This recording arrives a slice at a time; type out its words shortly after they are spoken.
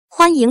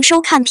欢迎收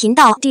看频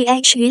道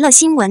D.H 娱乐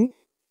新闻，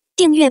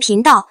订阅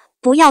频道，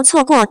不要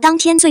错过当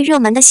天最热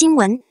门的新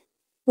闻。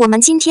我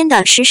们今天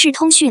的时事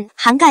通讯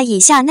涵盖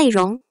以下内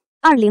容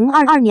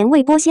：2022年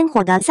未播先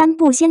火的3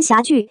部仙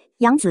侠剧，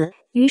杨紫、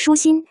虞书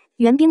欣、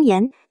袁冰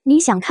妍，你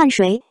想看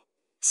谁？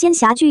仙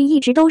侠剧一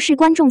直都是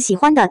观众喜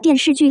欢的电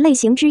视剧类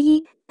型之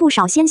一，不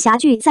少仙侠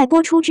剧在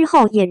播出之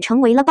后也成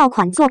为了爆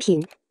款作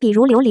品，比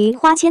如《琉璃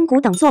花千骨》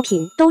等作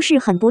品都是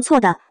很不错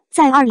的。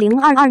在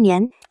2022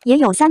年，也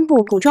有3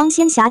部古装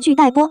仙侠剧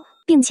待播，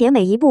并且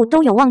每一部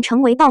都有望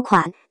成为爆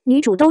款，女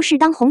主都是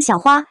当红小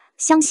花，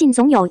相信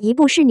总有一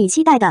部是你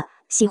期待的。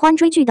喜欢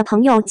追剧的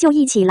朋友就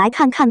一起来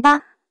看看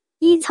吧。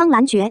苍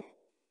兰诀，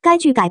该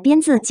剧改编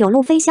自九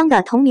路飞香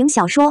的同名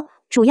小说，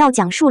主要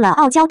讲述了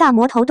傲娇大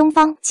魔头东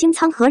方青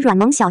苍和软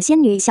萌小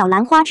仙女小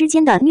兰花之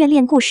间的虐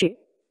恋故事。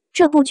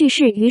这部剧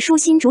是虞书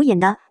欣主演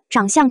的，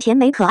长相甜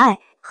美可爱，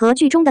和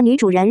剧中的女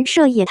主人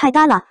设也太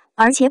搭了，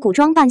而且古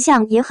装扮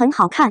相也很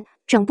好看，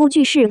整部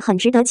剧是很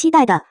值得期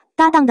待的。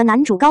搭档的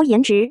男主高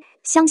颜值，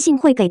相信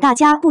会给大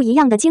家不一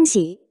样的惊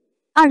喜。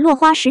落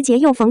花时节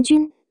又逢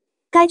君，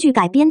该剧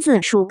改编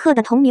自蜀客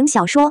的同名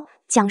小说，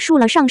讲述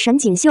了上神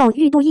锦绣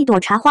欲渡一朵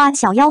茶花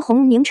小妖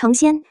红凝成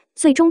仙，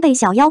最终被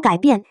小妖改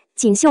变，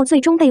锦绣最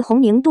终被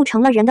红凝渡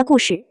成了人的故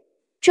事。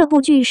这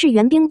部剧是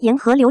袁冰妍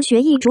和刘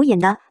学义主演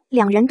的，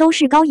两人都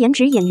是高颜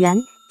值演员，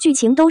剧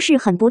情都是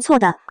很不错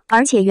的，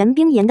而且袁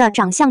冰妍的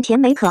长相甜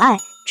美可爱，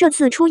这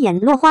次出演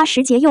落花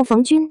时节又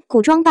逢君，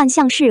古装扮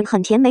相是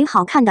很甜美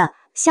好看的，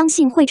相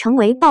信会成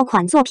为爆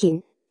款作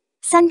品。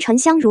沉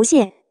香如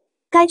屑，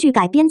该剧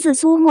改编自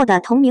苏沫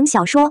的同名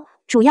小说，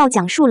主要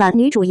讲述了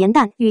女主颜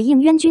淡与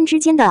应渊君之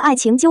间的爱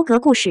情纠葛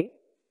故事。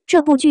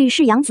这部剧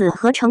是杨紫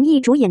和程毅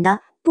主演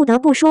的，不得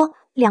不说，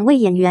两位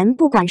演员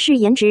不管是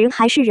颜值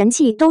还是人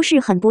气都是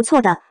很不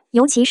错的，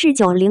尤其是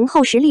90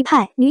后实力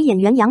派女演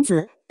员杨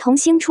紫，童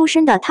星出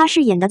身的她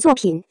饰演的作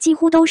品几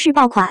乎都是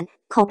爆款，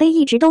口碑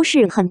一直都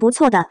是很不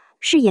错的，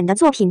饰演的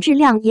作品质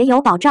量也有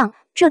保障。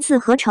这次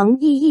和程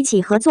毅一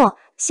起合作，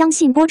相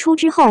信播出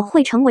之后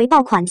会成为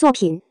爆款作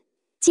品。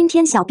今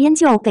天小编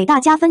就给大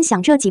家分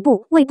享这几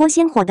部未播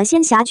先火的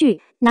仙侠剧，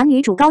男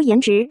女主高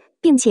颜值，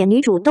并且女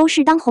主都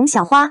是当红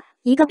小花，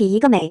一个比一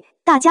个美，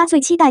大家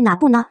最期待哪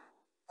部呢？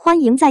欢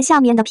迎在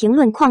下面的评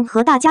论框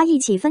和大家一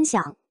起分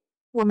享。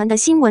我们的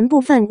新闻部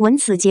分文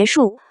此结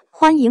束，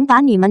欢迎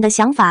把你们的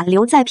想法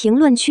留在评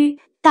论区，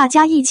大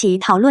家一起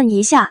讨论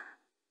一下。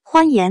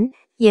欢迎，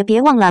也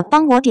别忘了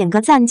帮我点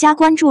个赞加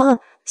关注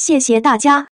谢谢大家。